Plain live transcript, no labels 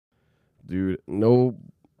Dude, no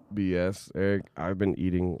BS, Eric. I've been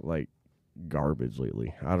eating like garbage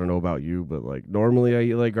lately. I don't know about you, but like normally I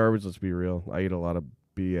eat like garbage. Let's be real. I eat a lot of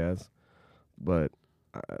BS, but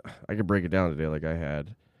I could break it down today. Like I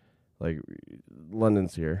had, like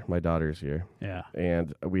London's here, my daughter's here, Yeah.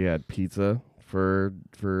 and we had pizza for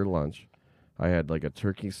lunch. I had like a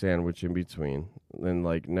turkey sandwich in between. Then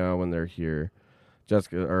like now when they're here,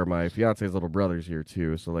 Jessica or my fiance's little brother's here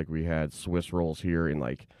too. So like we had Swiss rolls here and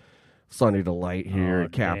like Sunny Delight here, Oh,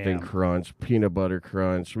 Captain damn. Crunch, Peanut Butter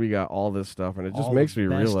Crunch. We got all this stuff, and it just All makes the me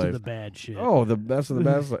best realize. of the bad shit. Oh, the best of the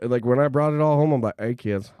best. Like when I brought it all home, I'm like, "Hey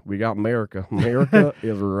kids, we got America. America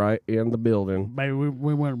is right in the building. Maybe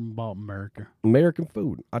we went and bought America. American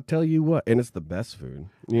food. I tell you what, and it's the best food,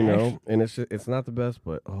 you know. Actually- And it's not the best,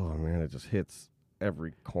 but oh man, it just hits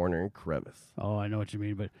every corner and crevice. Oh, I know what you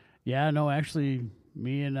mean, but yeah, no, actually,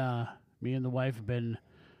 me and the wife have been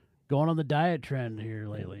going on the diet trend here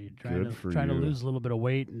lately, trying Good for to you. lose a little bit of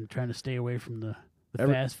weight and trying to stay away from the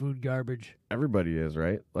Every- fast food garbage. Everybody is,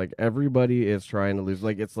 right? Like everybody is trying to lose.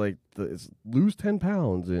 Like it's like it's lose 10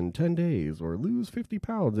 pounds in 10 days or lose 50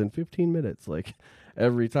 pounds in 15 minutes. Like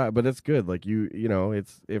every time, but it's good. Like you know,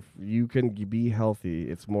 it's if you can be healthy,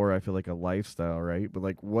 it's more. I feel like a lifestyle, right? But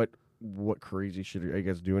like what crazy shit are you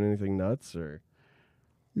guys doing? Anything nuts or?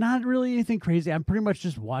 Not really anything crazy. I'm pretty much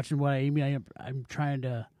just watching what I eat. I'm trying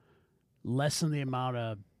to lessen the amount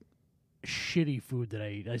of shitty food that I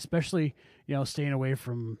eat, especially staying away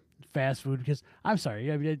from fast food. Because I'm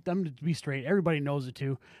sorry, I'm to be straight. Everybody knows it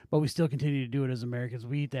too, but we still continue to do it as Americans.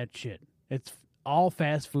 We eat that shit. It's all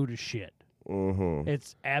fast food is shit. Mm-hmm.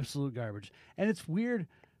 It's absolute garbage, and it's weird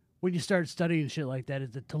when you start studying shit like that.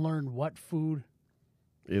 Is to learn what food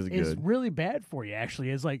Is is good. really bad for you.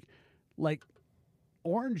 Actually, is like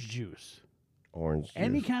orange juice. Orange juice.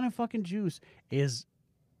 Any kind of fucking juice is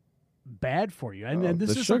bad for you. And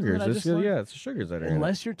this the is something sugars. that I just learned. Yeah, it's the sugars that are in it.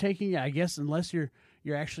 Unless you're taking, I guess, unless you're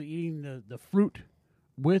actually eating the fruit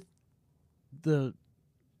with the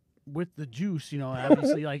juice,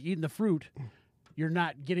 obviously like eating the fruit, you're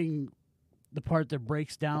not getting the part that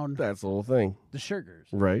breaks down That's the whole thing. the sugars.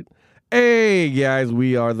 Right. Hey, guys,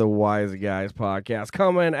 we are the Wise Guys podcast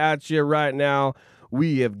coming at you right now.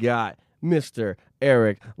 We have got Mr.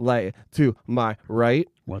 Eric Light to my right.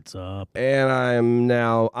 What's up? And I've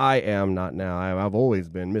always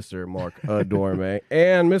been Mr. Mark Adorme.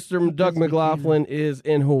 And Mr. Doug McLaughlin is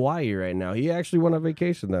in Hawaii right now. He actually went on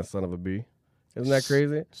vacation, that son of a bee. Isn't that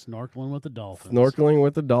crazy? Snorkeling with the dolphins. Snorkeling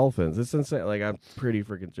with the dolphins. It's insane. Like, I'm pretty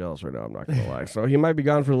freaking jealous right now. I'm not going to lie. So he might be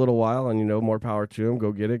gone for a little while, and, more power to him.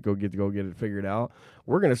 Go get it. Go get it figured out.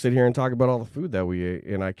 We're going to sit here and talk about all the food that we ate,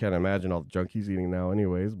 and I can't imagine all the junk he's eating now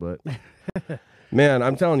anyways, but... Man,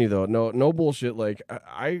 I'm telling you though, no bullshit. Like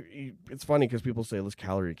it's funny because people say let's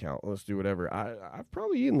calorie count, let's do whatever. I've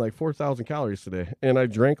probably eaten like 4,000 calories today, and I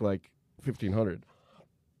drank like 1,500.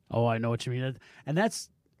 Oh, I know what you mean. And that's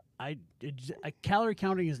calorie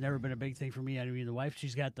counting has never been a big thing for me. I mean, the wife,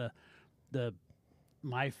 she's got the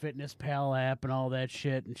MyFitnessPal app and all that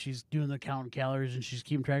shit, and she's doing the counting calories and she's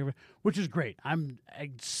keeping track of it, which is great. I'm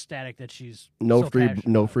ecstatic that she's so passionate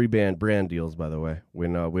about it. free brand deals, by the way. We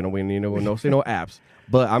no apps.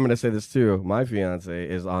 But I'm gonna say this too. My fiance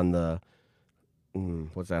is on the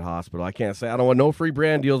what's that hospital? I can't say. I don't want no free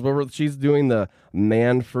brand deals, but she's doing the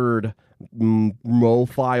Manford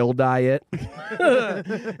Mofile diet,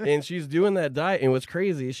 and she's doing that diet. And what's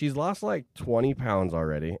crazy is she's lost like 20 pounds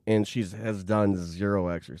already, and has done zero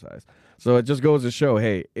exercise. So it just goes to show,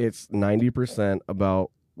 hey, it's 90%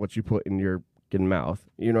 about what you put in your mouth.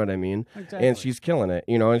 You know what I mean? Exactly. And she's killing it.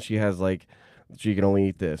 And she has like. She can only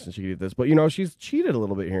eat this and she can eat this. But, she's cheated a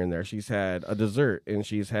little bit here and there. She's had a dessert and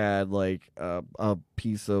she's had, like, a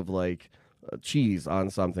piece of, like, cheese on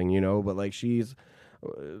something, But, like, she's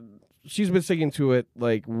been sticking to it,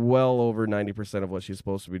 like, well over 90% of what she's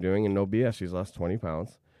supposed to be doing. And no BS, she's lost 20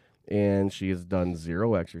 pounds. And she has done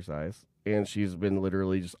zero exercise. And she's been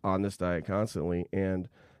literally just on this diet constantly. And,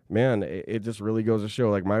 man, it just really goes to show,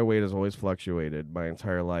 like, my weight has always fluctuated my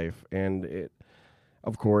entire life. And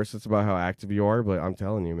of course, it's about how active you are, but I'm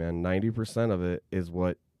telling you, man, 90% of it is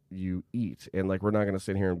what you eat. And, like, we're not going to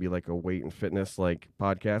sit here and be, like, a weight and fitness, like,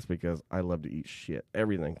 podcast because I love to eat shit.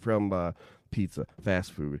 Everything from pizza,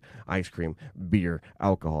 fast food, ice cream, beer,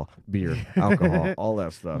 alcohol, all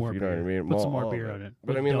that stuff. More you know beer. what I mean? Put some more All beer of on it.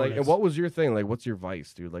 But, With I mean, like, donuts. what was your thing? Like, what's your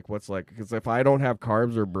vice, dude? Like, what's, like, because if I don't have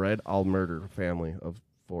carbs or bread, I'll murder a family of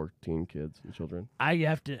 14 kids and children. I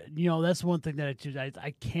have to, that's one thing that I choose. I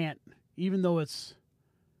can't, even though it's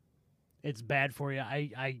bad for you.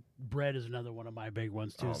 Bread is another one of my big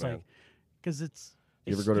ones too. Oh, It's man. like, because it's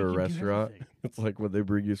You ever go to a can do restaurant? everything. It's like when they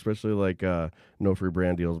bring you, especially like no free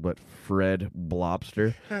brand deals, but Fred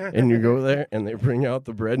Blobster, and you go there and they bring out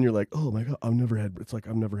the bread, and you're like, oh my god, I've never had. It's like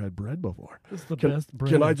I've never had bread before. This is the Can, best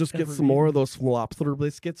bread can I I've just get ever some more of eaten. those Flopster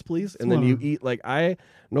biscuits, please? It's And then you one- eat like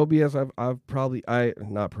no BS.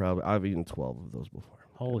 I've eaten 12 of those before.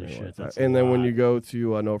 Holy Something shit! like that. That's And a then when lot. you go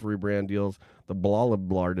to no free brand deals, the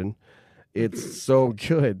Blarden, it's so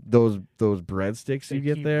good. Those breadsticks They you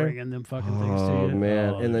get keep there. bringing them fucking things to Oh you. man!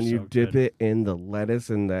 Oh, And then they're you so dip good. it in the lettuce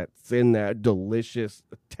and that's in that delicious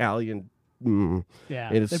Italian.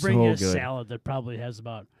 Yeah, it is they bring you a so good. salad that probably has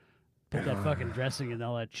about put that fucking dressing and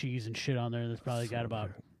all that cheese and shit on there. That's probably got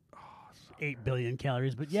about 8 billion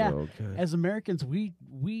calories. But yeah, So good. as Americans, we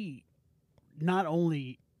not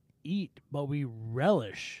only eat but we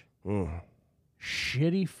relish Mm,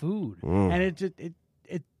 shitty food, mm. and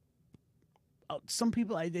it some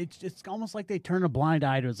people it's almost like they turn a blind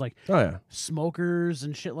eye to it. It's like Oh yeah. smokers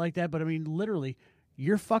and shit like that. But I mean, literally,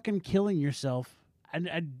 you're fucking killing yourself, and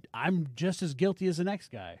I'm just as guilty as the next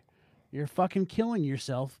guy. You're fucking killing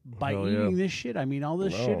yourself by Hell yeah. eating this shit. I mean, all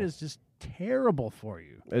this shit No. is just terrible for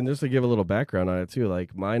you. And just to give a little background on it too,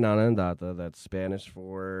 like my nana and tata, that's Spanish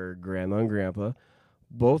for grandma and grandpa,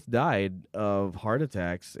 both died of heart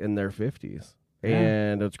attacks in their 50s. Yeah.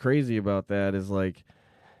 And what's crazy about that is like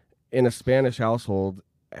in a Spanish household,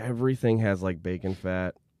 everything has like bacon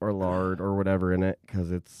fat or lard or whatever in it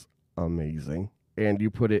because it's amazing. And you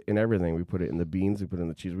put it in everything. We put it in the beans, we put it in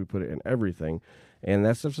the cheese, we put it in everything. And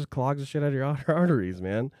that stuff just clogs the shit out of your arteries,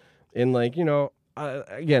 man. And like,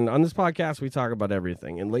 again, on this podcast, we talk about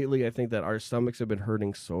everything. And lately, I think that our stomachs have been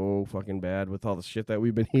hurting so fucking bad with all the shit that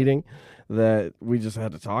we've been eating that we just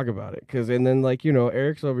had to talk about it. And then, like,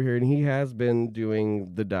 Eric's over here and he has been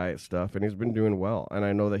doing the diet stuff and he's been doing well. And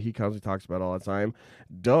I know that he constantly talks about it all the time.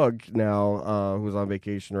 Doug, now, who's on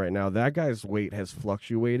vacation right now, that guy's weight has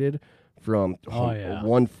fluctuated from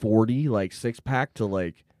 140, like 6-pack, to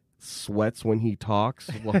like sweats when he talks,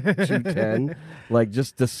 like 210, like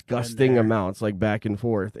just disgusting amounts, like back and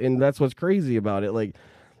forth. And that's what's crazy about it. Like,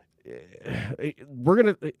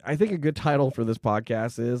 I think a good title for this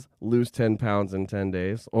podcast is lose 10 pounds in 10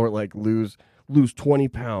 days, or like lose 20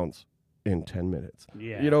 pounds in 10 minutes.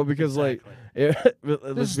 Yeah, because exactly.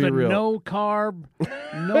 let's This is be the real. no carb,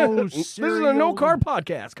 no This is cereal, a no carb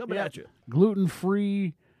podcast coming Yeah. at you. gluten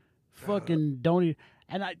free, fucking don't eat.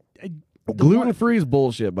 And Gluten free is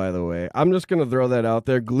bullshit, by the way. I'm just going to throw that out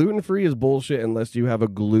there. Gluten free is bullshit unless you have a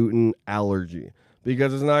gluten allergy,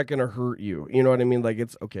 because it's not going to hurt you. You know what I mean? Like,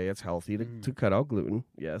 it's okay, it's healthy to cut out gluten,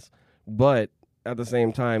 yes. But at the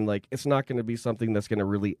same time, like, it's not going to be something that's going to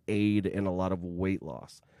really aid in a lot of weight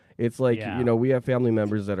loss. It's like, we have family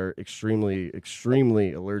members that are extremely,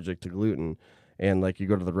 extremely allergic to gluten. And like you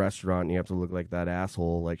go to the restaurant and you have to look like that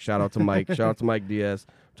asshole. Like shout out to Mike, shout out to Mike Diaz,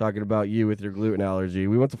 talking about you with your gluten allergy.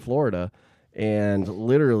 We went to Florida, and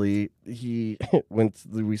literally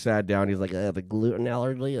we sat down. He's like, I have a gluten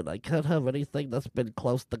allergy and I can't have anything that's been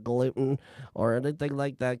close to gluten or anything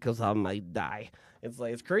like that because I might die. It's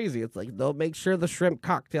like, it's crazy. It's like, no, make sure the shrimp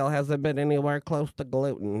cocktail hasn't been anywhere close to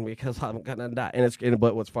gluten because I'm gonna die.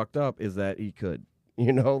 But what's fucked up is that he could,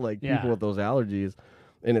 like people with those allergies.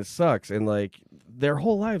 And it sucks. And like their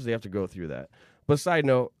whole lives, they have to go through that. But side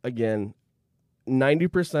note, again,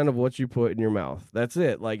 90% of what you put in your mouth, that's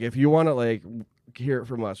it. Like if you want to like hear it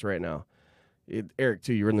from us right now, Eric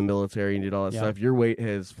too, you were in the military and did all that stuff. Your weight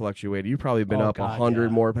has fluctuated. You've probably been up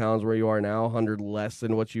 100 more pounds where you are now, 100 less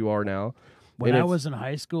than what you are now. When I was in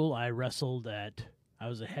high school, I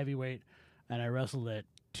was a heavyweight, and I wrestled at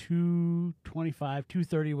 225,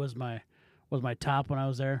 230 was my top when I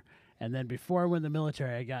was there. And then before I went in the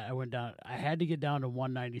military, I had to get down to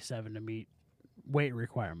 197 to meet weight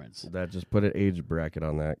requirements. That just put an age bracket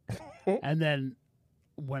on that. And then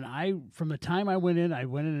from the time I went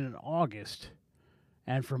in August.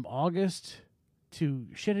 And from August to,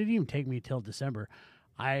 shit, it didn't even take me till December.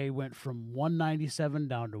 I went from 197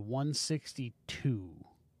 down to 162.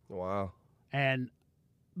 Wow.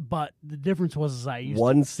 But the difference was I used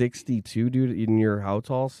 162, dude, in your how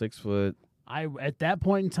tall? 6 foot? At that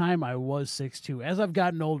point in time, I was 6'2". As I've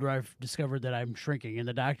gotten older, I've discovered that I'm shrinking, and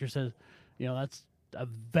the doctor says, that's a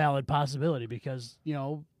valid possibility because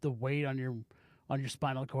the weight on your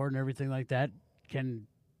spinal cord and everything like that can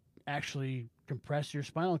actually compress your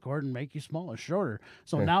spinal cord and make you smaller, shorter.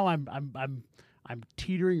 So now I'm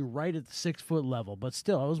teetering right at the 6 foot level, but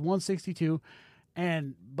still I was 162,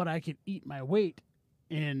 but I could eat my weight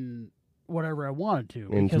in whatever I wanted to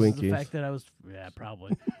because of the fact that I was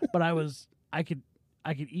probably, but I could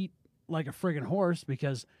eat like a friggin' horse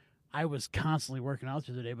because I was constantly working out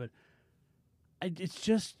through the day. But it's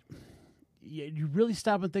just you really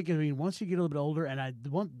stop and think. I mean, once you get a little bit older, and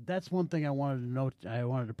that's one thing I wanted to note. I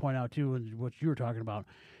wanted to point out too, and what you were talking about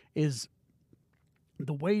is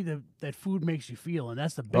the way that food makes you feel, and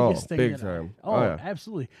that's the biggest thing. Big time. Yeah.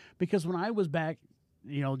 Absolutely. Because when I was back,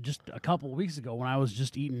 just a couple of weeks ago, when I was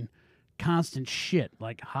just eating constant shit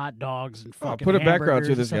like hot dogs and fucking put a background to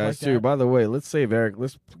hamburgers this, and guys, stuff too. like By the way, let's save Eric.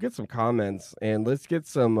 Let's get some comments and let's get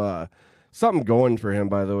some something going for him.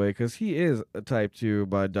 By the way, because he is a type 2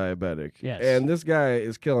 diabetic. Yes. And this guy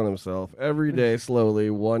is killing himself every day, slowly,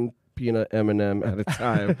 one peanut M&M at a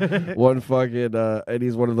time. One fucking and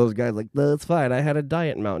he's one of those guys like, no, it's fine. I had a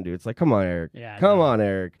diet Mountain Dew. It's like, come on, Eric. Yeah, come no. on,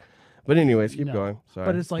 Eric. But anyways, keep No. going. Sorry.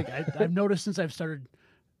 But it's like I've noticed since I've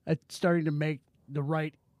starting to make the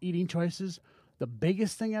right eating choices. The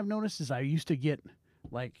biggest thing I've noticed is I used to get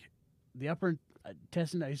like the upper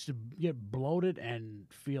intestine. I used to get bloated and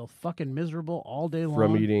feel fucking miserable all day long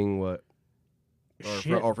from eating what?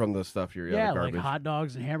 shit. Or from the stuff you're Yeah, the like garbage. hot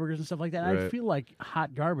dogs and hamburgers and stuff like that. I Right. feel like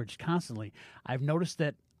hot garbage constantly. I've noticed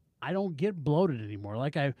that I don't get bloated anymore.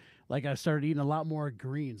 Like I started eating a lot more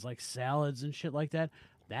greens, like salads and shit like that.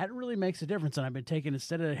 That really makes a difference. And I've been taking,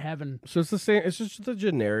 instead of having So it's the same. It's just the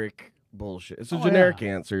generic bullshit. It's the Oh, generic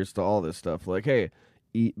yeah. answers to all this stuff. Like, hey,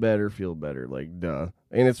 eat better, feel better. Like, duh.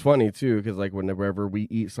 And it's funny too, because like whenever we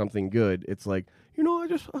eat something good, it's like, I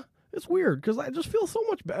just it's weird because I just feel so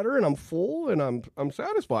much better and I'm full and I'm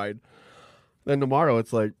satisfied. Then tomorrow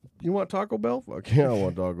it's like, you want Taco Bell? Fuck yeah, I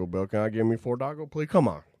want Taco Bell. Can I give me 4 Taco, please? Come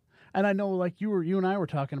on. And I know, like you and I were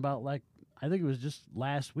talking about, like I think it was just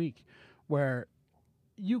last week, where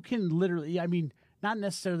you can literally, I mean, not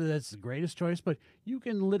necessarily that's the greatest choice, but you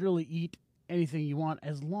can literally eat anything you want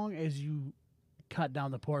as long as you cut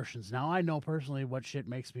down the portions. Now I know personally what shit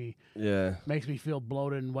makes me feel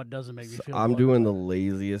bloated and what doesn't make me feel. I'm bloated. doing the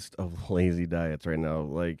laziest of lazy diets right now.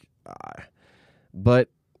 Like, but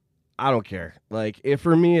I don't care. Like, if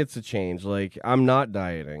for me it's a change. Like, I'm not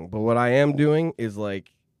dieting, but what I am doing is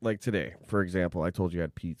like today, for example, I told you I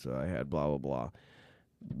had pizza. I had blah blah blah.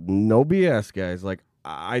 No BS, guys. Like,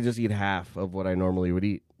 I just eat half of what I normally would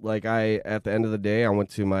eat. Like, at the end of the day, I went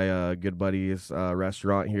to my good buddy's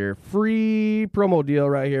restaurant here. Free promo deal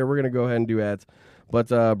right here. We're going to go ahead and do ads. But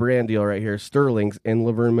brand deal right here. Sterling's in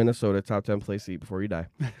Laverne, Minnesota. Top 10 place to eat before you die.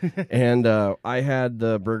 And I had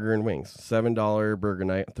the burger and wings. $7 burger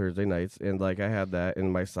night, Thursday nights. And, like, I had that.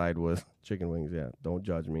 And my side was chicken wings. Yeah, don't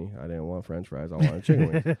judge me. I didn't want french fries. I wanted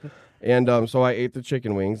chicken wings. And so I ate the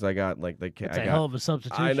chicken wings. I got, like, That's a hell of a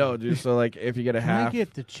substitution. I know, dude. So, like, if you get a Can half. I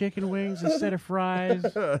get the chicken wings instead of fries?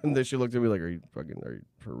 And then she looked at me like, are you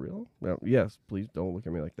for real? No, yes, please don't look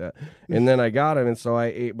at me like that. And then I got them, and so I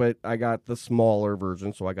ate, but I got the smaller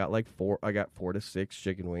version, so I got 4 to 6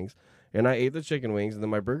 chicken wings. And I ate the chicken wings, and then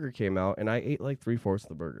my burger came out, and I ate like 3/4 of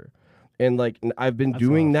the burger. And like, I've been That's a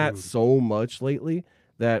doing lot of that food. so much lately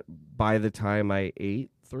that by the time I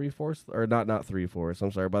ate 3/4, or not 3/4,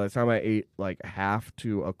 I'm sorry, by the time I ate like half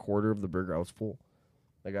to a quarter of the burger, I was full.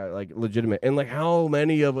 Like, I like legitimate. And like, how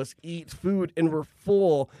many of us eat food and we're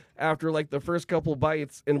full after like the first couple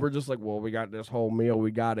bites, and we're just like, well, we got this whole meal,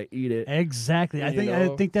 we gotta eat it. Exactly. I You think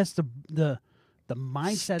know? that's the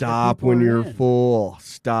mindset. that Stop people when are you're in. full.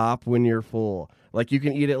 Stop when you're full. Like, you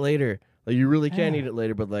can eat it later. Like, you really can Yeah. eat it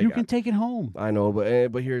later, but like, You can take it home. I know,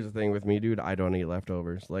 but here's the thing with me, dude. I don't eat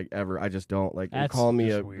leftovers, like, ever. I just don't. Like, That's call me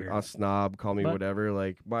just weird. a snob, call me But- whatever.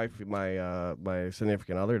 Like, my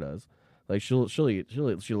significant other does. Like,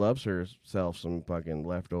 she loves herself some fucking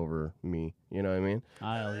leftover me. You know what I mean?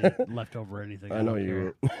 I'll eat leftover anything. I know don't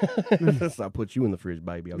you. care. So I'll put you in the fridge,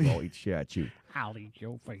 baby. I'll go eat shit at you. I'll eat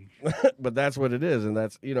your face. But that's what it is, and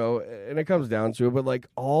that's, and it comes down to it. But like,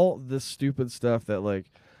 all this stupid stuff that, like,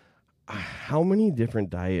 how many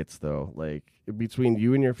different diets though, like, between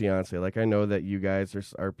you and your fiance. Like, I know that you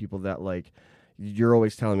guys are people that, like, you're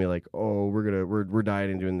always telling me like, oh, we're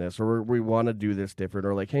dieting, doing this, or we want to do this different,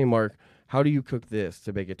 or like, hey Mark, how do you cook this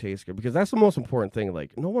to make it taste good? Because that's the most important thing.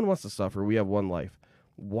 Like, no one wants to suffer. We have one life.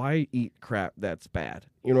 Why eat crap that's bad?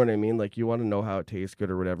 You know what I mean? Like, you want to know how it tastes good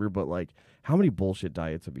or whatever, but like, how many bullshit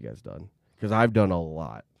diets have you guys done? Because I've done a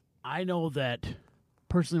lot. I know that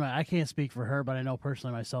personally. I can't speak for her, but I know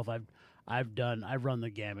personally myself. I've run the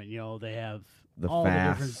gamut. They have The all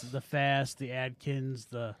fasts. the different, the fast, the Atkins,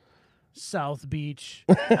 the South Beach,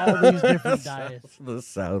 all these different diets. The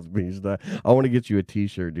South Beach diet. I want to get you a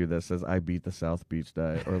T-shirt, dude, that says "I beat the South Beach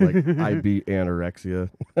diet" or like "I beat anorexia."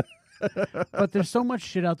 But there's so much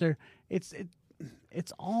shit out there. It's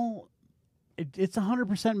all it's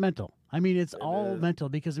 100% mental. I mean, it's all is. mental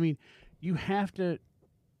because I mean, you have to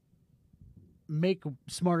make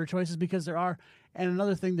smarter choices because there are. And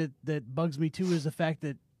another thing that bugs me too is the fact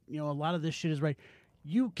that a lot of this shit is right.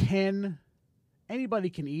 You can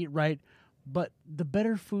anybody can eat right, but the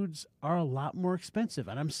better foods are a lot more expensive.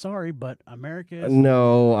 And I'm sorry, but America is.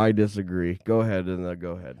 No, I disagree. Go ahead and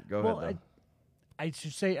go ahead. Go Well, ahead. I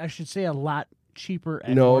should say a lot cheaper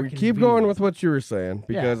and No, more keep going convenient. with what you were saying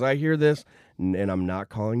because I hear this, and I'm not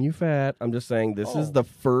calling you fat. I'm just saying this is the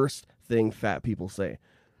first thing fat people say.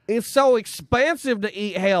 It's so expensive to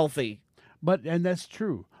eat healthy. And that's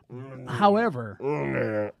true.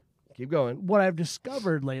 However, Keep going. what I've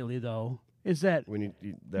discovered lately, though, is that When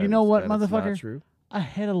you know what, that it's not motherfucker? true. a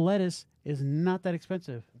head of lettuce is not that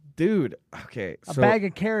expensive. Dude, okay. A So bag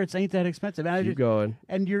of carrots ain't that expensive. And keep going.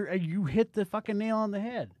 and you hit the fucking nail on the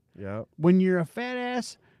head. Yeah. When you're a fat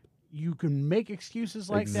ass, you can make excuses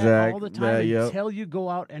like that all the time until you go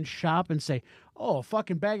out and shop and say, "Oh, a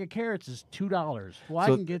fucking bag of carrots is $2. Well,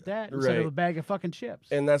 So- I can get that instead of right. a bag of fucking chips."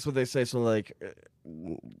 And that's what they say. So, like,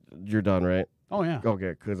 you're done, right? Oh yeah.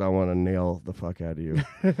 Okay, because I want to nail the fuck out of you.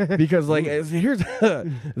 Because, like, here's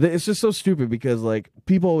it's just so stupid because, like,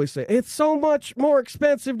 people always say it's so much more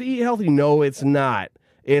expensive to eat healthy. No, it's not.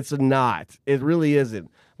 It's not. It really isn't.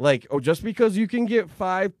 Like, just because you can get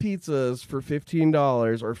 5 pizzas for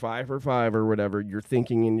 $15 or 5 for 5 or whatever, you're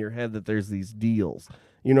thinking in your head that there's these deals.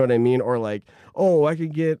 You know what I mean? Or like, oh, I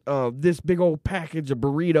could get this big old package of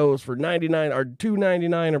burritos for $99 or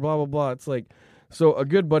 $2.99 or blah blah blah. It's like, so a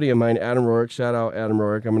good buddy of mine, Adam Rourke, shout out Adam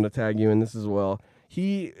Rourke. I'm gonna tag you in this as well.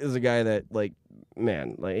 He is a guy that, like,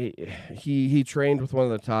 man, like he trained with one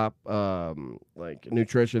of the top like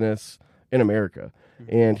nutritionists in America.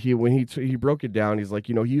 And when he broke it down, he's like,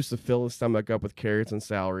 you know, he used to fill his stomach up with carrots and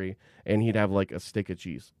celery, and he'd have like a stick of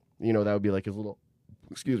cheese. You know, that would be like his little,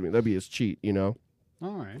 that'd be his cheat. You know.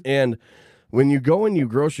 All right. And when you go and you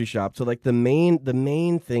grocery shop, so like the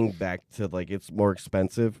main thing back to like it's more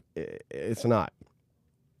expensive, it's not.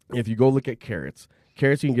 If you go look at carrots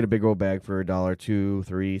you can get a big old bag for $1, $2,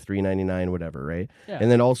 $3, $3.99, whatever, right? Yeah. And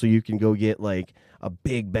then also you can go get like a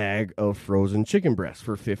big bag of frozen chicken breasts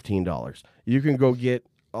for $15. You can go get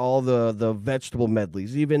all the vegetable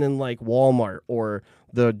medleys, even in like Walmart, or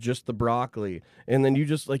just the broccoli. And then you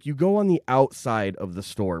just like, you go on the outside of the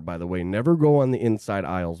store, by the way, never go on the inside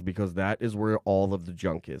aisles, because that is where all of the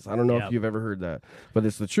junk is. I don't know if you've ever heard that, but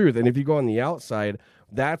it's the truth. And if you go on the outside,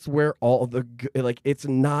 that's where all the, like, it's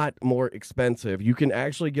not more expensive. You can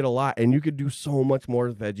actually get a lot, and you could do so much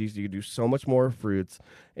more veggies. You could do so much more fruits,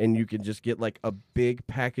 and you can just get like a big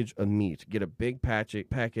package of meat, get a big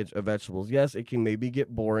package of vegetables. Yes, it can maybe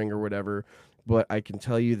get boring or whatever, but I can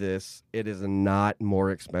tell you this, it is not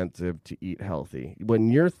more expensive to eat healthy.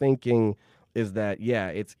 When you're thinking is that, yeah,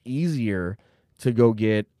 it's easier to go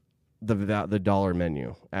get the dollar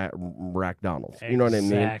menu at McDonald's. You know what I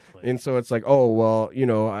mean? Exactly. And so it's like, oh, well, you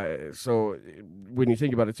know, so when you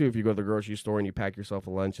think about it too, if you go to the grocery store and you pack yourself a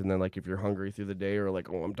lunch, and then like if you're hungry through the day, or like,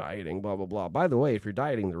 oh, I'm dieting, blah, blah, blah. By the way, if you're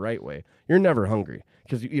dieting the right way, you're never hungry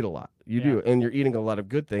because you eat a lot. You do. And you're eating a lot of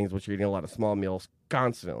good things, but you're eating a lot of small meals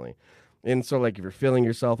constantly. And so, like, if you're filling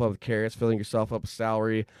yourself up with carrots, filling yourself up with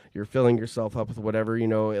celery, you're filling yourself up with whatever, you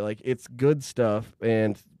know, like, it's good stuff.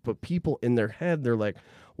 But people in their head, they're like,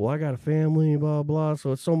 well, I got a family, blah, blah,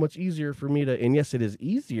 so it's so much easier for me to, and yes, it is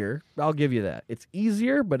easier. I'll give you that. It's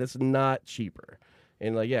easier, but it's not cheaper.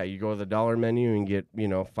 And, like, yeah, you go to the dollar menu and get, you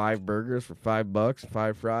know, 5 burgers for $5,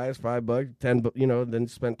 5 fries, $5, 10, you know, then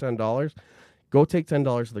spend $10. Go take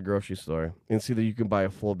 $10 to the grocery store and see that you can buy a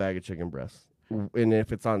full bag of chicken breasts. And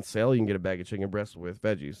if it's on sale, you can get a bag of chicken breasts with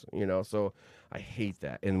veggies, you know. So I hate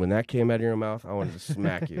that. And when that came out of your mouth, I wanted to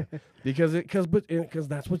smack you because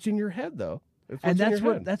that's what's in your head, though. And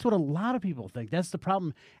that's what a lot of people think. That's the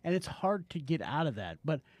problem, and it's hard to get out of that.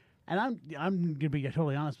 But I'm gonna be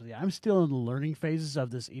totally honest with you. I'm still in the learning phases of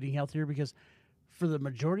this eating healthier, because for the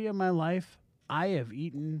majority of my life, I have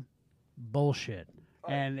eaten bullshit,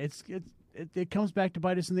 and it comes back to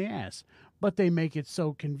bite us in the ass. But they make it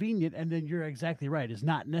so convenient, and then you're exactly right. It's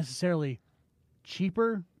not necessarily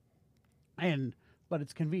cheaper, but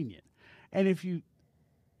it's convenient. And if you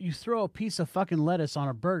throw a piece of fucking lettuce on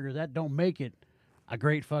a burger, that don't make it a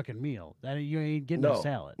great fucking meal. That you ain't getting a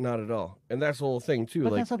salad. Not at all. And that's the whole thing too.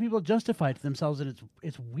 But like, that's how people justify it to themselves, and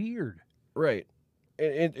it's weird. Right.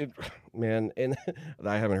 It man, and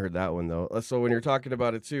I haven't heard that one though. So when you're talking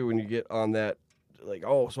about it too, when you get on that, like,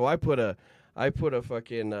 oh, so I put a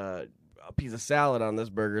fucking a piece of salad on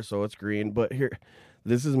this burger, so it's green. But here,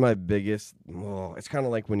 this is my biggest. Oh, it's kind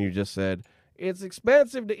of like when you just said it's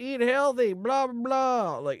expensive to eat healthy, blah blah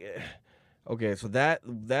blah. Like, okay, so that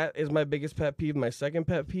is my biggest pet peeve. My second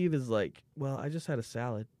pet peeve is like, well, I just had a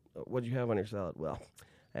salad. What'd you have on your salad? Well,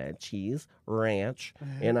 I had cheese, ranch,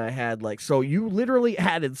 and I had so you literally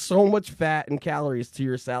added so much fat and calories to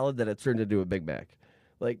your salad that it turned into a Big Mac.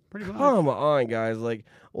 Like, Pretty much. come on, guys. Like,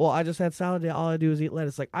 well, I just had salad today. All I do is eat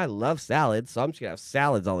lettuce. Like, I love salads, so I'm just gonna have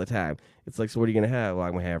salads all the time. It's like, so what are you gonna have? Well,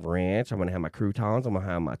 I'm gonna have ranch. I'm gonna have my croutons. I'm gonna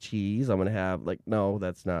have my cheese. I'm gonna have like, no,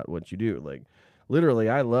 that's not what you do. Like, literally,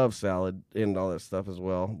 I love salad and all that stuff as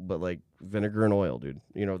well. But like vinegar and oil, dude.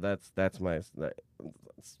 You know, that's my.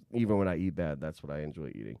 Even when I eat bad, that's what I enjoy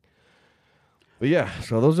eating. But yeah,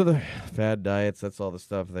 so those are the fad diets. That's all the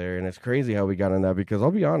stuff there, and it's crazy how we got on that because I'll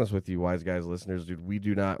be honest with you, wise guys, listeners, dude,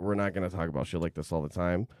 we're not going to talk about shit like this all the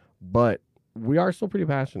time, but we are still pretty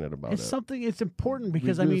passionate about It's it. something. It's important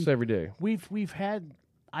because we do this every day, we've had.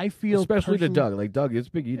 I feel especially to personally- Doug. Like Doug, it's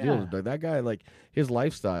big deal Yeah. to Doug. That guy, like his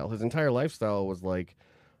lifestyle, his entire lifestyle was like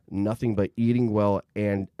nothing but eating well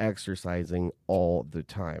and exercising all the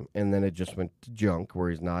time, and then it just went to junk where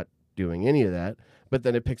he's not doing any of that. But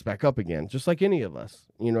then it picks back up again, just like any of us.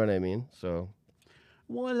 You know what I mean? So,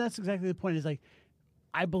 Well, that's exactly the point. Is like,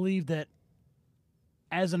 I believe that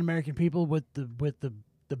as an American people, with the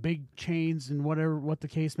big chains and what the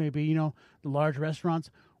case may be, the large restaurants,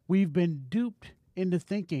 we've been duped into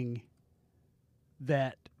thinking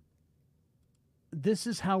that this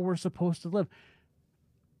is how we're supposed to live.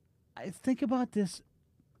 I think about this,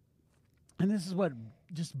 and this is what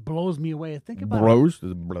just blows me away. Think about does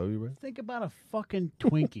it blow you away? think about a fucking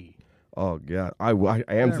Twinkie. Oh God, I am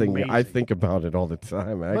They're thinking. I amazing. think about it all the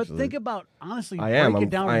time. Actually, But think about honestly, I break am. it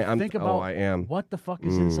down and think about I am. what the fuck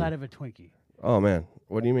is inside of a Twinkie. Oh man,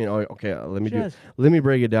 what do you mean? Oh, okay. Let me Just- Let me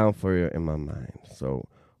break it down for you in my mind. So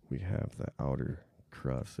we have the outer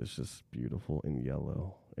crust. It's just beautiful and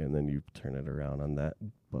yellow, and then you turn it around on that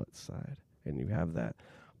butt side, and you have that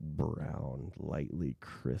brown, lightly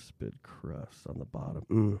crisped crust on the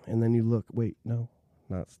bottom. And then you look. Wait, no,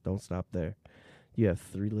 don't stop there. You have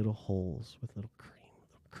 3 little holes with little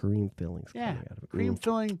cream fillings Yeah, coming out of it. cream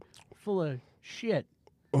filling full of shit.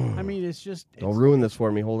 I mean, it's just Don't ruin this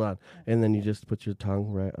for me. Hold on. And then you just put your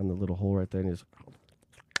tongue right on the little hole right there and you just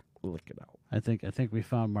lick it out. I think we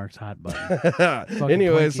found Mark's hot button.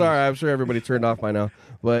 Anyway, Twinkies. sorry. I'm sure everybody turned off by now.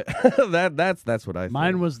 But that's what I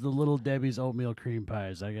Mine think. was the Little Debbie's oatmeal cream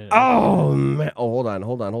pies. I got Oh, man. Oh, hold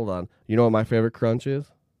on. You know what my favorite crunch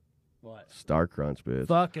is? what? Star Crunch, bitch.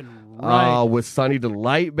 Fucking right. Oh, with Sunny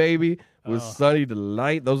Delight, baby. With Oh. Sunny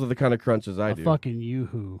Delight. Those are the kind of crunches I a do. fucking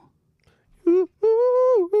yoo-hoo.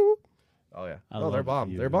 Oh, yeah. I Oh, they're love bomb.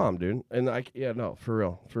 you. They're bomb, dude. And no, for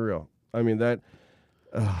real. I mean, that.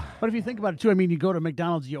 But if you think about it too, I mean, you go to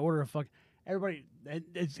McDonald's, you order everybody.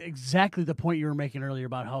 It's exactly the point you were making earlier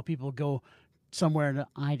about how people go somewhere and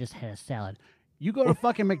I just had a salad. You go to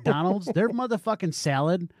fucking McDonald's, their motherfucking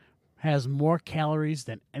salad has more calories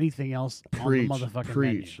than anything else Preach, on the motherfucking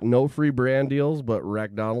preach. menu. No free brand deals, but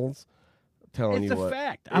McDonald's. Telling It's you a what,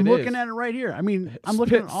 fact. It I'm looking is. at it right here. I mean, I'm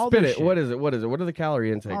looking at all spit this it. shit. What is it? What are the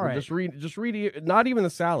calorie intake? All right. Just read. Not even the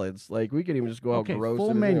salads. Like we could even just go out Okay, gross. full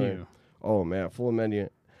it is menu. anyway. Oh man, full menu.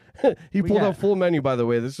 He We pulled got- up full menu. By the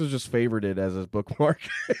way, this is just favorited as his bookmark.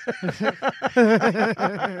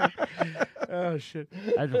 Oh shit!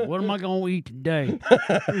 What am I gonna eat today? He's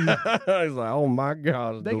like, oh my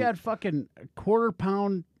god. They got fucking quarter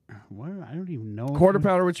pound. What? I don't even know. quarter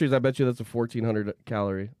pounder with cheese. I bet you that's a 1,400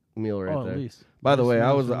 calorie meal right Oh, there. at least. By the At way, least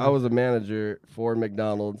I it was was I was a manager for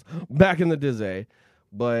McDonald's back in the day,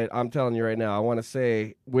 but I'm telling you right now, I want to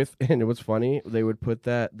say and it was funny, they would put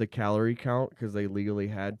the calorie count because they legally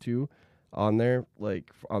had to on there,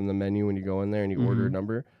 like on the menu when you go in there and you order a Mhm.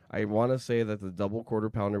 number. I want to say that the double quarter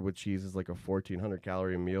pounder with cheese is like a 1,400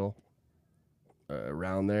 calorie meal.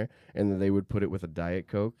 Around there, and then they would put it with a Diet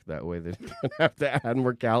Coke. That way they didn't have to add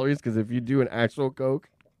more calories. Because if you do an actual Coke,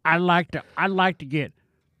 I'd like to get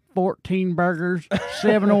 14 burgers,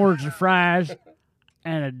 7 orders of fries,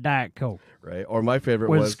 and a Diet Coke right? Or my favorite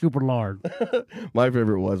with a was scoop of lard. my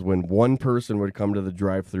favorite was when one person would come to the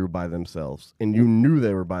drive-through by themselves, and you knew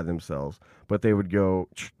they were by themselves, but they would go,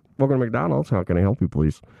 "Welcome to McDonald's. How can I help you,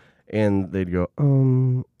 please?" And they'd go,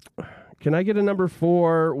 "Can I get a number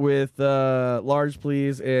 4 with large,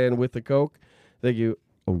 please, and with the Coke?" They go,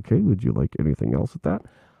 "Okay. Would you like anything else with that?"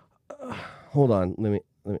 Hold on. Let me.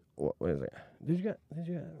 What is it? Did you get?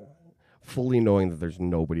 Fully knowing that there's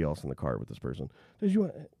nobody else in the car with this person. Did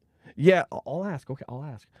you? Yeah, I'll ask. Okay, I'll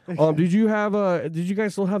ask. Did you have? Did you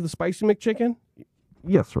guys still have the spicy McChicken?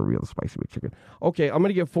 Yes, sir. We have the spicy McChicken. Okay, I'm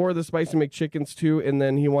gonna get 4 of the spicy McChickens too, and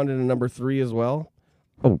then he wanted a number 3 as well.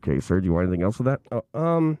 Okay, sir. Do you want anything else with that?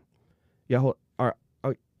 Yeah. All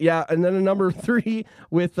right. Yeah, and then a number 3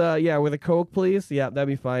 with with a Coke, please. Yeah, that'd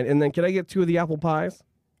be fine. And then can I get 2 of the apple pies?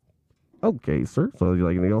 Okay, sir. So do you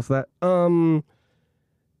like anything else with that?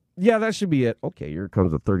 Yeah, that should be it. Okay, here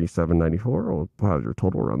comes a $37.94. We'll have your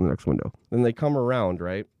total around the next window. Then they come around,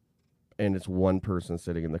 right? and it's one person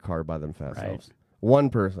sitting in the car by themselves. Right. One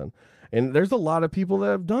person. And there's a lot of people that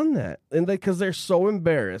have done that. And because they're so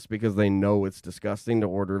embarrassed because they know it's disgusting to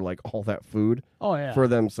order like all that food Oh yeah. for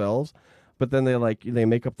themselves. But then they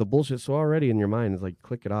make up the bullshit. So already in your mind is like,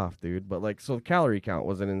 click it off, dude. But like, so the calorie count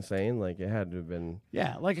wasn't insane. Like it had to have been.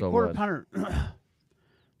 Yeah, like so a quarter much. pounder,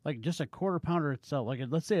 like just a quarter pounder itself. Like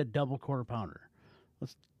let's say a double quarter pounder.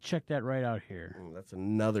 Let's check that right out here. That's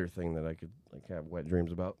another thing that I could like have wet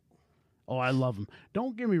dreams about. Oh, I love them.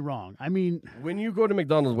 Don't get me wrong. I mean, When you go to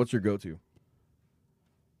McDonald's, what's your go-to?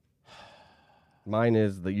 Mine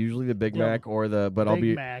is usually the Big Yeah, Mac or but Big I'll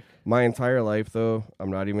be Mac. my entire life though. I'm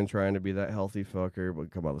not even trying to be that healthy fucker. But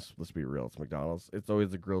come on, let's be real. It's McDonald's. It's always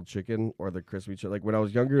the grilled chicken or the crispy chicken. Like when I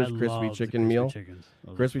was younger, it was I crispy love the chicken meal, chickens.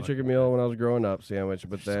 Those are crispy fucking chicken good. meal when I was growing up sandwich.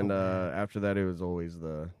 But They're so then good. after that, it was always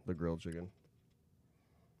the grilled chicken.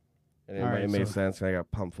 And it, All right, it made so- sense. I got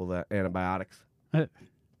pumped full of that antibiotics.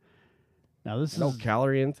 Now this No is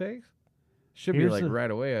calorie intakes. Should be Here's like the- right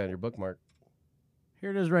away on your bookmark. here.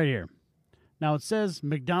 It is right here. Now it says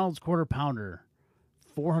McDonald's quarter pounder,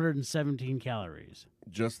 417 calories,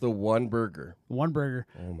 Just the one burger. one burger.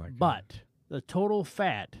 Oh my god. But the total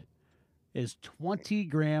fat is 20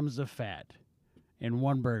 grams of fat in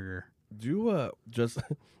one burger. Just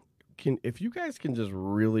can if you guys can just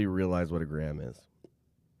really realize what a gram is.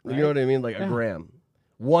 Right. You know what I mean? Like Yeah. a gram.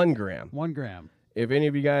 1 gram. 1 gram. If any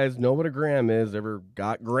of you guys know what a gram is, ever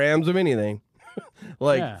got grams of anything,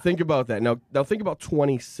 like Yeah. think about that. Now think about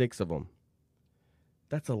 26 of them.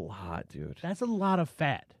 That's a lot, dude. That's a lot of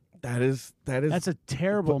fat. That is That's a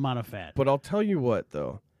terrible amount of fat. but I'll tell you what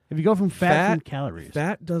though. If you go from fat Fat- from calories,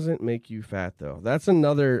 Fat doesn't make you fat though. That's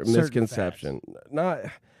another Certain misconception. Not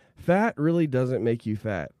fat really doesn't make you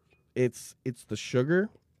fat. It's the sugar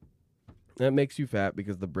that makes you fat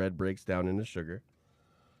because the bread breaks down into sugar.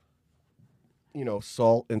 You know,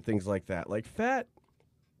 salt and things like that. Like fat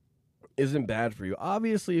isn't bad for you.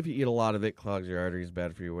 Obviously, if you eat a lot of it, clogs your arteries,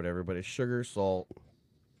 bad for you, whatever. But it's sugar, salt,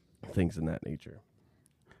 things in that nature.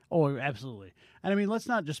 oh, absolutely. And I mean, let's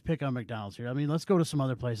not just pick on McDonald's here. I mean, let's go to some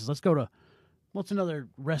other places. Let's go to what's another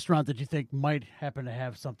restaurant that you think might happen to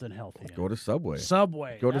have something healthy? in Go to Subway,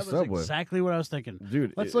 Subway. Go to That was Subway. Exactly what I was thinking.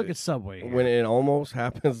 dude. Let's look at Subway. Here. When it almost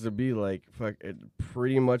happens to be like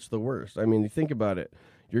pretty much the worst. I mean, you think about it.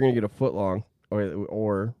 You're gonna get a foot long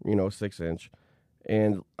or 6-inch,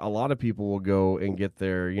 and a lot of people will go and get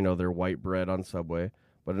their their white bread on Subway,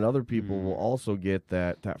 but other people will also get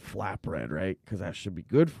that flatbread, right? Because that should be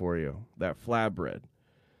good for you. That flatbread.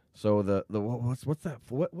 So the what's that?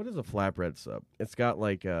 What is a flatbread sub? It's got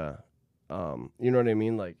like you know what I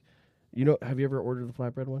mean? Like, have you ever ordered the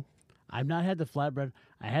flatbread one? I've not had the flatbread.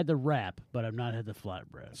 I had the wrap, but I've not had the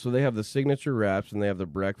flatbread. So they have the signature wraps, and they have the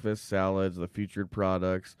breakfast salads, the featured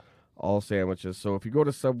products, all sandwiches. So if you go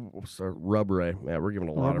to Subway, man, we're giving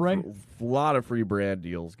a lot of free brand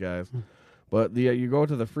deals, guys. But you go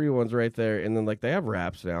to the free ones right there, and then like they have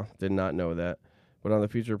wraps now. Did not know that. But on the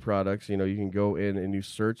featured products, you can go in and you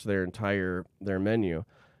search their menu.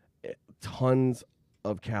 Tons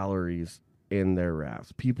of calories in their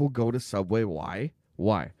wraps. People go to Subway. Why?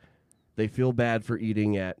 They feel bad for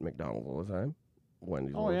eating at McDonald's all the time,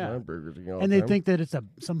 Wendy's all the time, Burger King all the And time. they think that it's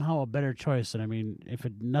somehow a better choice. And I mean, if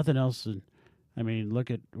nothing else, I mean,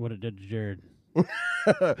 look at what it did to Jared.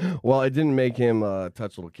 Well, it didn't make him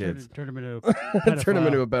touch little kids. Turn him into a Turn him pedophile.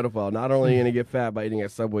 into a pedophile. Not only are you going to get fat by eating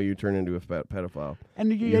at Subway, you turn into a pedophile.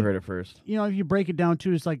 And You heard it first. if you break it down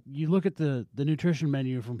too, it's like you look at the nutrition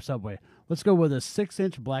menu from Subway. Let's go with a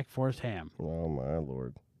 6-inch Black Forest ham. Oh, my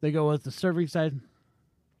Lord. They go with the serving size.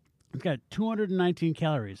 It's got 219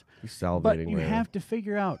 calories. He's salivating. But you right have to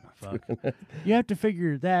figure out, you have to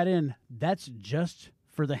figure that in. That's just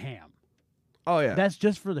for the ham. now. Oh, yeah. That's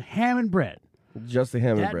just for the ham and bread. Just the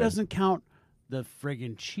ham and That bread. doesn't count the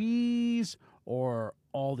friggin' cheese or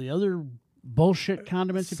all the other bullshit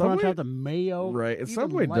condiments you put on Subway- top, the mayo. Right. And even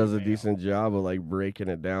Subway light does a mayo. decent job of like breaking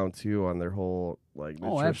it down too on their whole like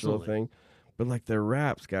nutritional absolutely. thing. But like their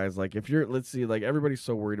wraps, guys, like if you're let's see, like everybody's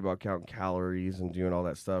so worried about counting calories and doing all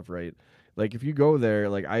that stuff, right? Like if you go there,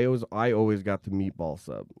 like I always got the meatball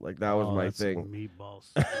sub. Like that was my that's some thing.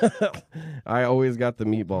 Meatballs. I always got the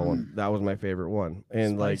meatball one. That was my favorite one.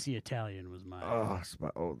 And Spicy Italian was mine.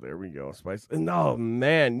 oh, there we go. Spice. No,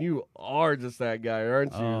 man, you are just that guy,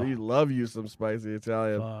 aren't you? Oh. You love you some spicy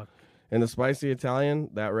Italian. Fuck. And the spicy Italian,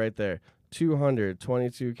 that right there,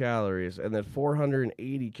 222 calories, and then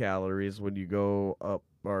 480 calories when you go up.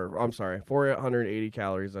 Or I'm sorry, 480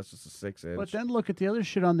 calories. That's just a 6-inch. But then look at the other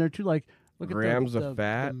shit on there too, like look Grams at of the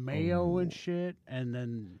fat. mayo and shit, and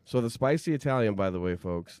then So the spicy Italian, by the way,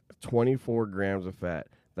 folks, 24 grams of fat.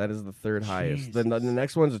 That is the third highest. Then Jesus. the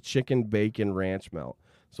next one's a chicken bacon ranch melt.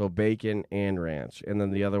 So bacon and ranch. And then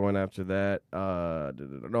the other one after that,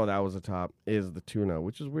 no, that was the top, is the tuna,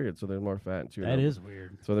 which is weird. So there's more fat in tuna. That is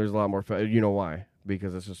weird. So there's a lot more fat. You know why?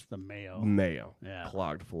 Because it's just The mayo. mayo Yeah.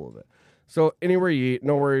 clogged full of it. So anywhere you eat,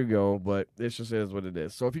 nowhere you go, but it just is what it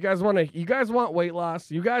is. So if you guys want weight loss,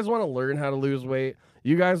 you guys want to learn how to lose weight,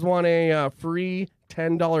 you guys want a free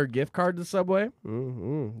 $10 gift card to Subway,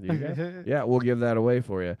 yeah, we'll give that away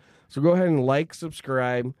for you. So go ahead and like,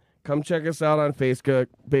 subscribe. Come check us out on Facebook.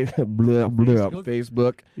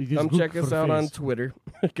 Facebook. Come check us out on Twitter.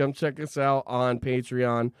 Come check us out on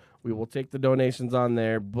Patreon. We will take the donations on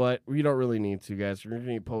there, but we don't really need to, guys. We're going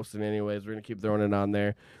to keep posting anyways. We're going to keep throwing it on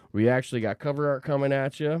there. We actually got cover art coming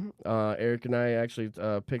at you. Eric and I actually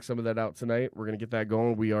picked some of that out tonight. We're going to get that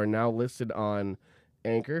going. We are now listed on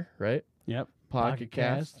Anchor, right? Yep. Pocket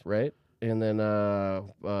Cast, right? And then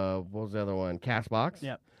what was the other one? Castbox.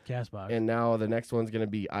 Yep. Castbox. And now the next one's going to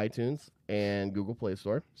be iTunes and Google Play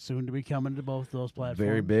Store. Soon to be coming to both those platforms.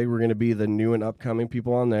 Very big. We're going to be the new and upcoming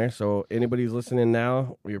people on there. So anybody who's listening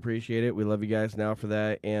now, we appreciate it. We love you guys now for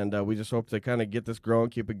that. And we just hope to kind of get this growing,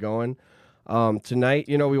 keep it going. Tonight,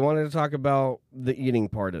 we wanted to talk about the eating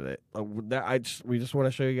part of it. We just want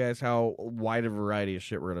to show you guys how wide a variety of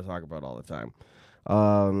shit we're going to talk about all the time.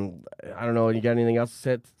 I don't know. You got anything else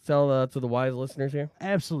to tell to the wise listeners here?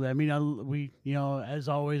 Absolutely. I mean, we, as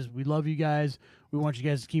always, we love you guys. We want you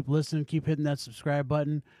guys to keep listening, keep hitting that subscribe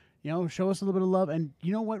button. Show us a little bit of love. And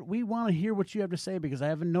you know what? We want to hear what you have to say because I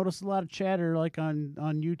haven't noticed a lot of chatter like on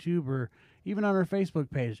YouTube or even on our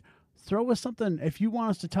Facebook page. Throw us something. If you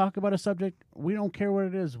want us to talk about a subject, we don't care what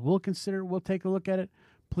it is. We'll consider it. We'll take a look at it.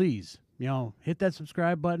 Please, hit that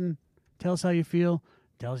subscribe button. Tell us how you feel.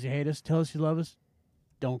 Tell us you hate us. Tell us you love us.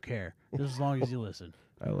 Don't care. Just as long as you listen.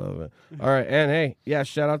 I love it. All right. And hey, yeah,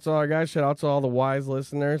 shout out to all our guys. Shout out to all the wise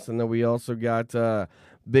listeners. And then we also got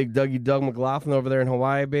Big Doug McLaughlin over there in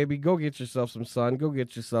Hawaii, baby. Go get yourself some sun. Go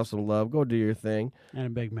get yourself some love. Go do your thing. And a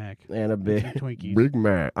Big Mac. And a big Twinkies. Big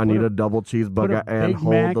Mac. I need a double cheeseburger and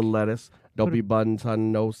hold Mac. the lettuce. Don't be buns,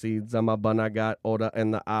 hun, no seeds on my bun. I got order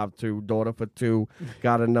and the I've two. Daughter for two.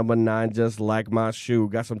 Got a number 9 just like my shoe.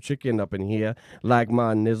 Got some chicken up in here like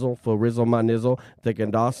my nizzle. For Rizzle my nizzle.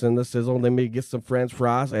 Thinking Dawson the sizzle. Let me get some french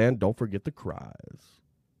fries. And don't forget the cries.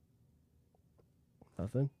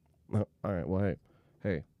 Nothing? No. All right. Well,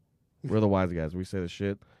 hey. We're the wise guys. We say the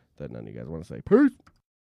shit that none of you guys want to say. Peace.